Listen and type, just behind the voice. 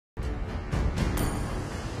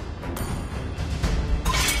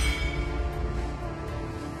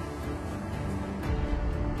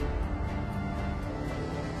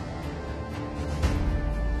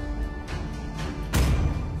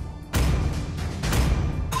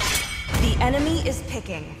enemy is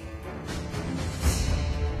picking.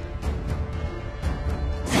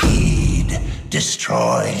 Feed,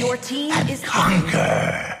 destroy, Your team and is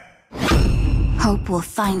conquer. Hope will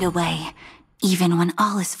find a way, even when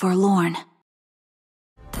all is forlorn.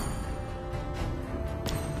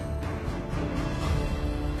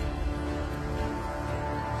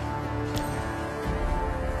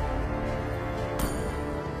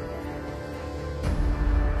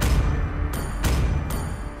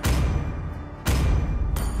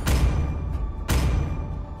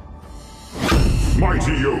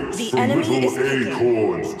 Mighty oaks The from enemy is little picking.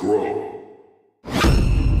 acorns grow.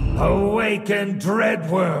 Awaken,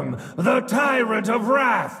 Dreadworm, the tyrant of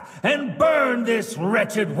wrath, and burn this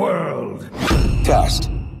wretched world!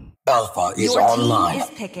 Test. Alpha is Your online. team is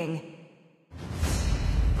picking.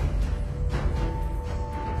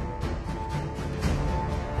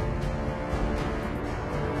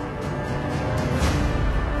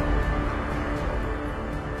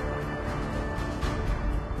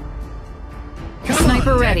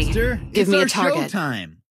 Sniper ready. Dexter, Give it's me our a target.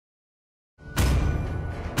 Showtime.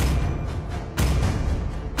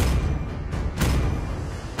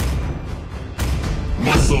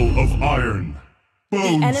 Muscle of iron. The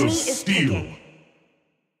Bones enemy of is steel. picking.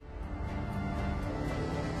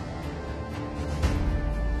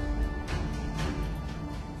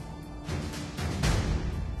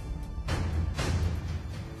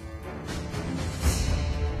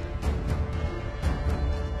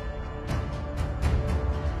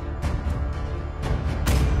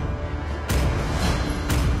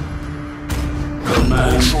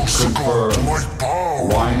 Command Succumb to confirmed. my power.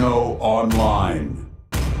 Rhino online.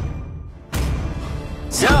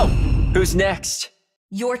 So, who's next?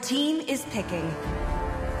 Your team is picking.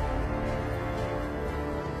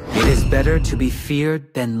 It is better to be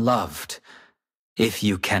feared than loved, if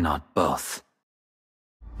you cannot both.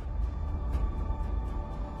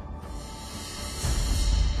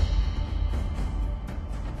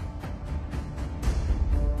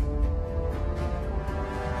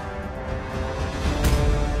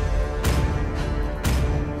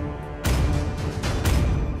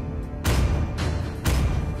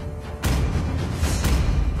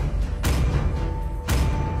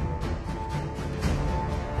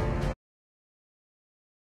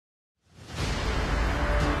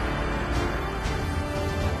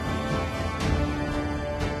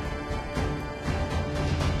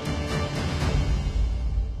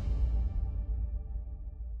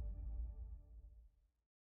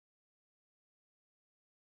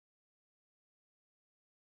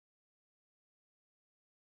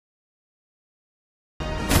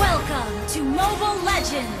 Welcome to Mobile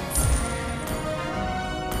Legends!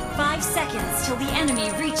 5 seconds till the enemy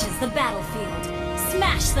reaches the battlefield.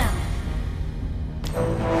 Smash them!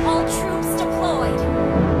 All troops deployed!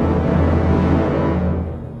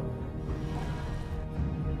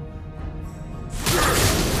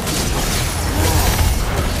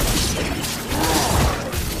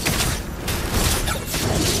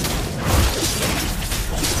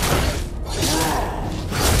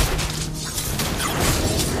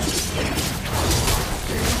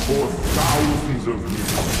 For thousands of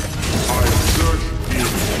years, I've searched in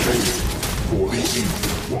vain for the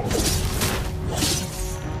ancient one.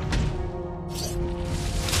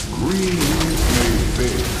 Green leaves may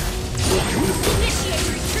fade, but wisdom Initiate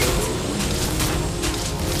retreat!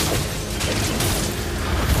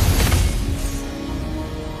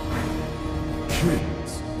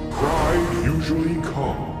 kings. Pride usually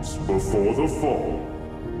comes before the fall.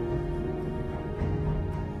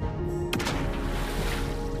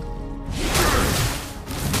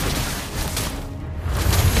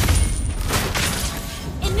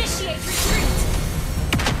 Initiate retreat!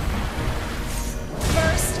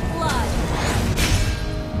 First blood!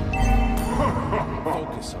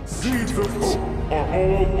 Seeds of hope are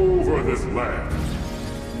all over this land.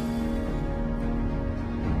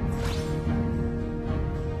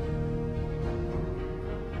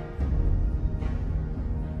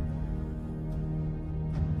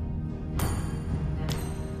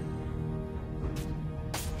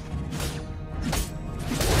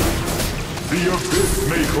 The abyss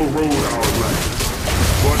may corrode our land,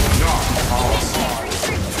 but not our hearts.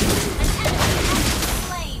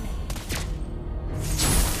 Slain!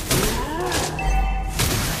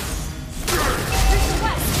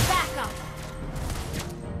 Request backup!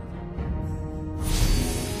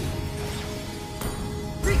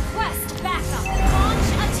 Request backup! Launch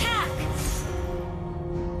attack!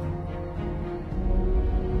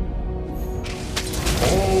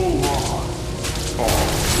 All lives are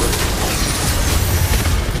great.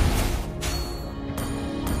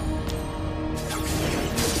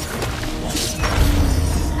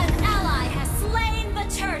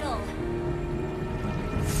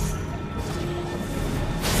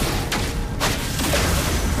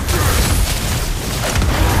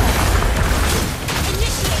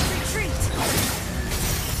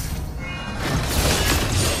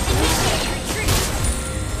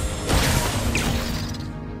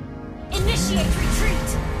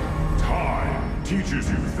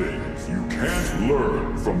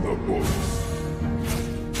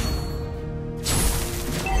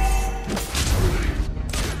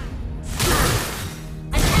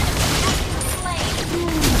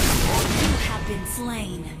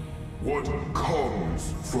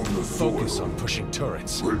 focus on pushing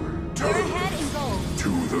turrets. We're ahead in gold. To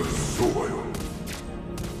the soil.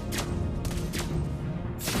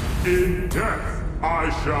 In death, I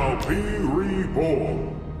shall be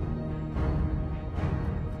reborn.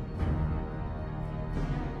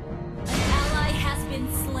 An ally has been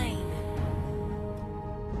slain.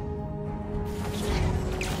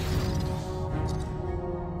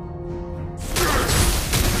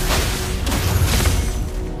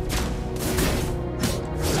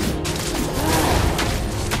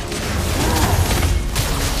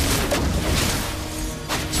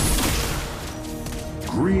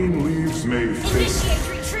 Green leaves may fade, Initiate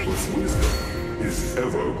retreat. but wisdom is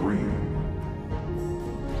evergreen.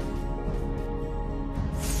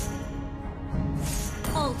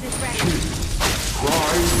 Ult is ready.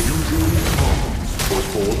 Pride usually comes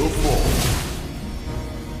before the fall.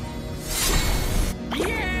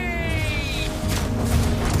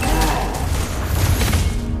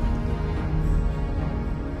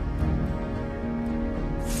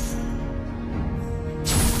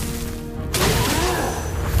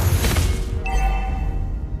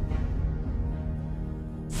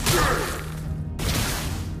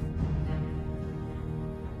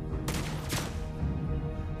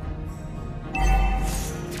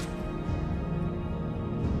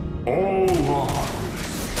 All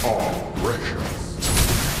lives are precious.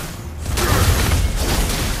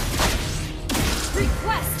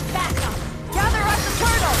 Request backup. Gather up the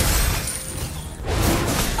turtles.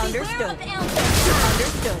 Understood.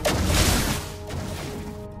 Understood.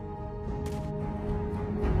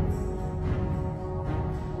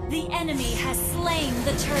 The enemy has slain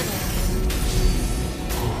the turtle.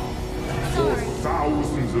 For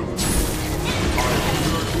thousands of years,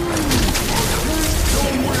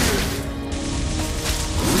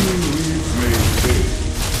 green leaves may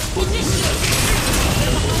fade, but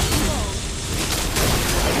Initiate.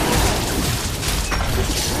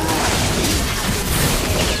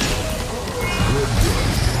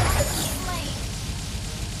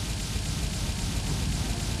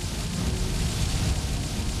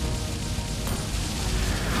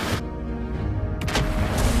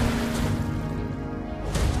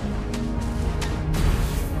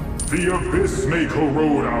 the abyss may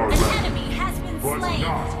corrode our An land, enemy has been but slain.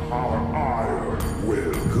 not our iron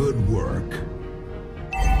will. Good work.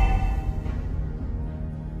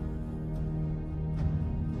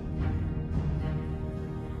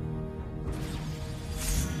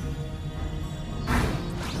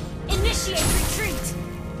 Initiate retreat.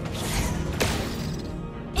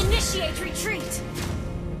 Initiate retreat.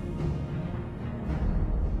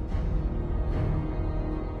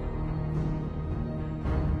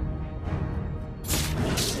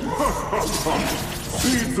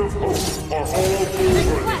 Seeds of hope are all over this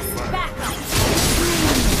Request land.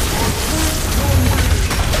 backup.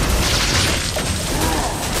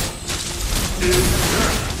 In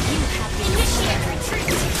death, You have been initiate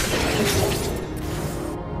retreat.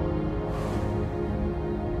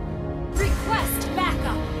 Request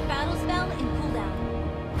backup. Battle spell in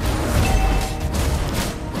cooldown.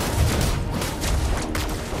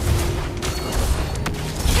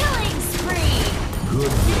 Killing spree.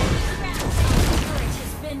 Good work. Turret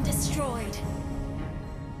has been destroyed.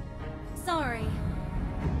 Sorry.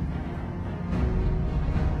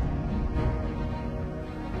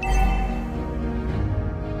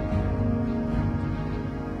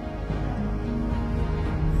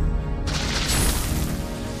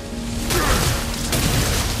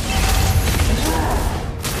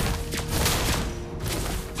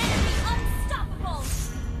 Enemy unstoppable.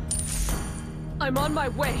 I'm on my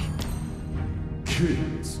way.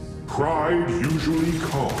 kids, pride usually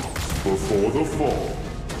comes before the fall.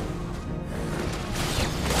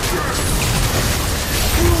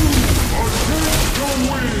 Attempt to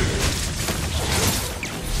win!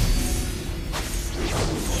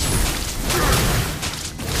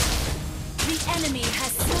 The enemy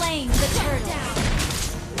has slain the turtle.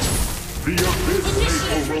 The abyss may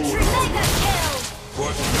Initiate corrode retreat. our Mega kill.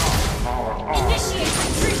 but not our eyes. Initiate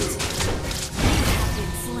retreat. You have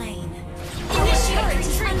been slain. Initiate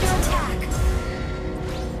retreat. Under attack.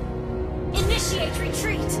 Initiate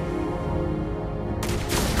retreat.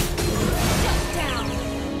 Shut down.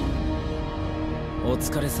 お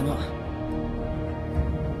疲れ様。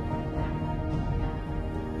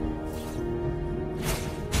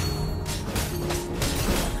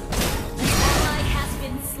 Ally has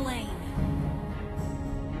been slain.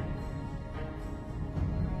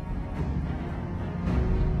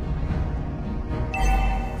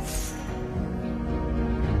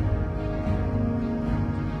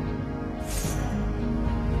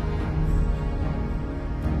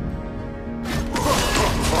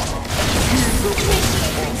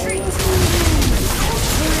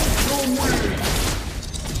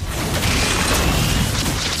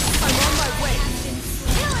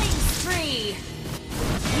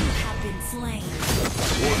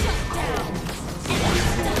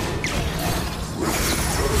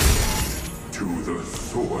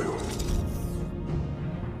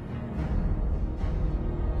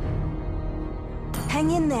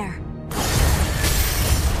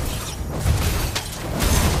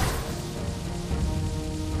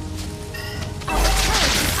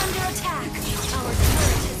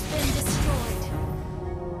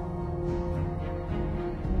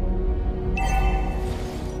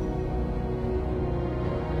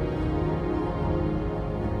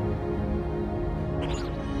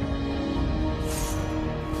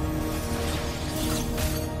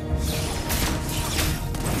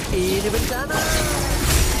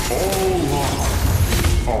 All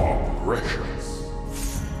lives are precious.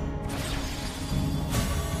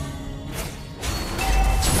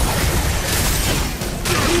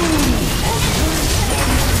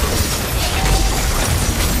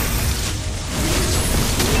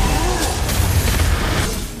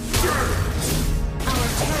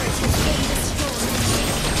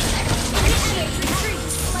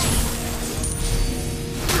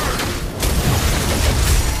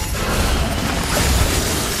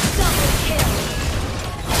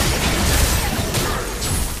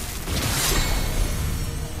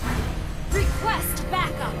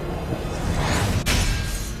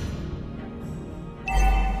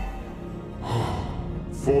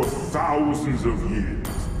 For thousands of years,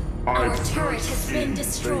 Our I've turret has searched been in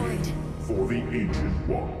destroyed. vain for the ancient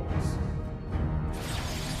ones.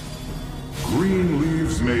 Green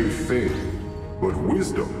leaves may fade, but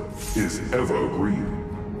wisdom is evergreen.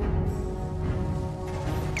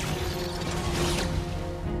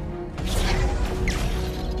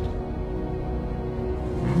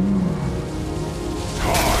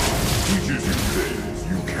 Time teaches you things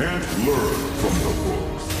you can't learn from the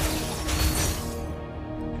books.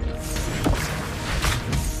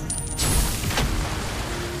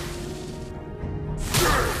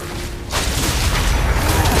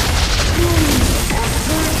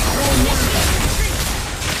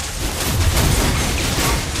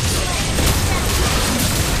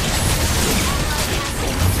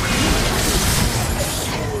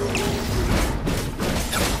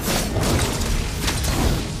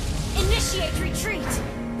 Initiate retreat!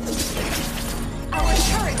 Our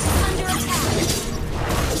turret is under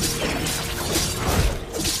attack!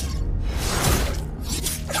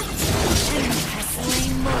 Enemy has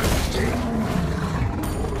slain Mordred.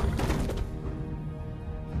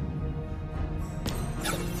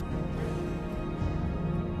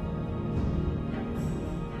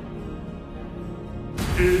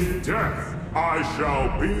 In death, I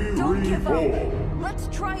shall be Don't give reborn. up. Let's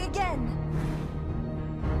try again.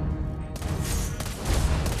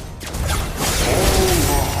 All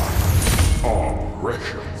lives are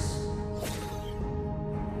precious.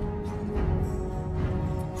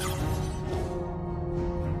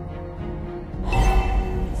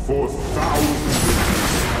 For thousands of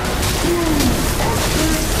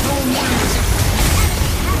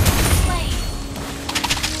Slain!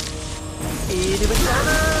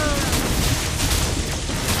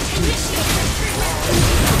 Initiate retreat!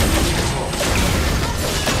 Our turret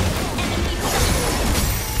is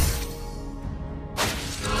under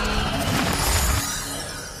attack!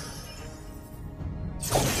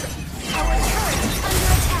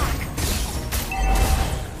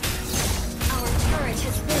 Our turret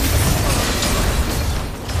has been destroyed!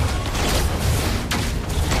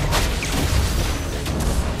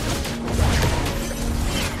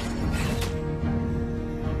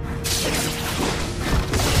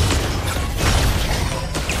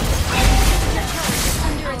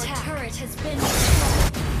 Our turret has been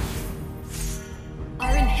destroyed.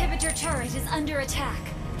 Our inhibitor turret is under attack.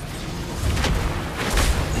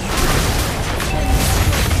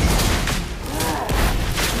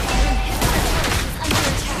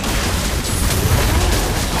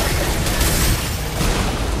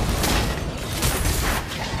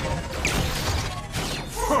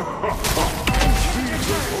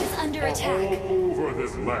 Under attack. all over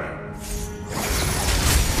this land.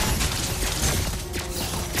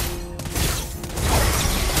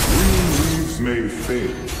 Green leaves may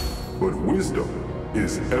fade, but wisdom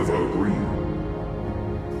is evergreen.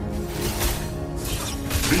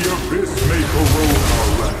 The abyss may corrode our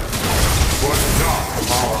land, but not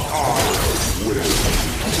our hour will.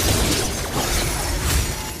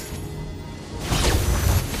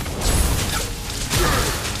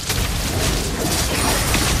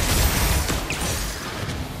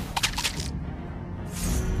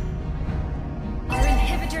 Our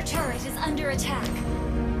inhibitor turret is under attack.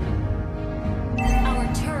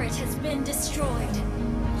 Our turret has been destroyed.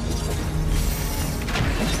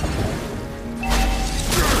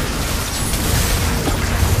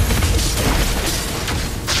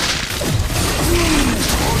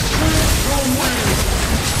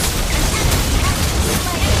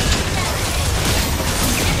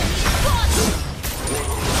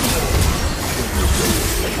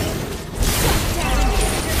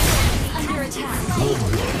 Under attack.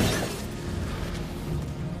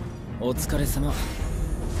 お疲れ様。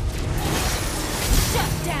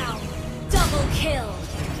 Shut down! Double kill!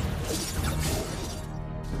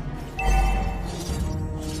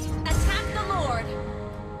 Attack the Lord!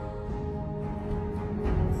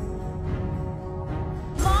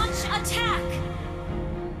 Launch attack!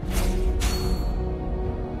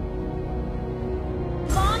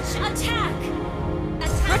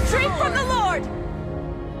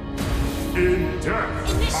 In death,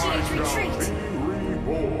 Initiate I shall retreat. be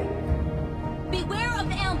reborn. Beware of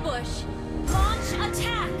ambush. Launch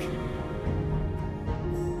attack.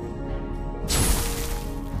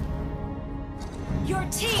 Your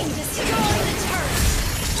team destroyed the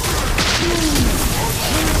turret.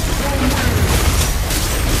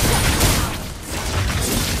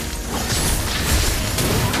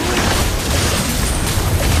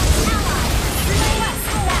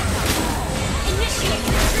 Initiate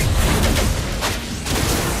retreat.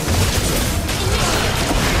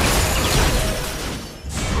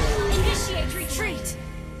 Initiate retreat.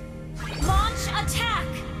 Launch attack.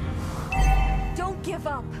 Don't give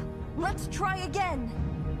up. Let's try again.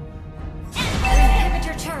 Our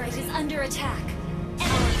inhibitor turret is under attack.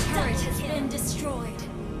 Our turret has been destroyed.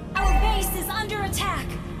 Our base is under attack.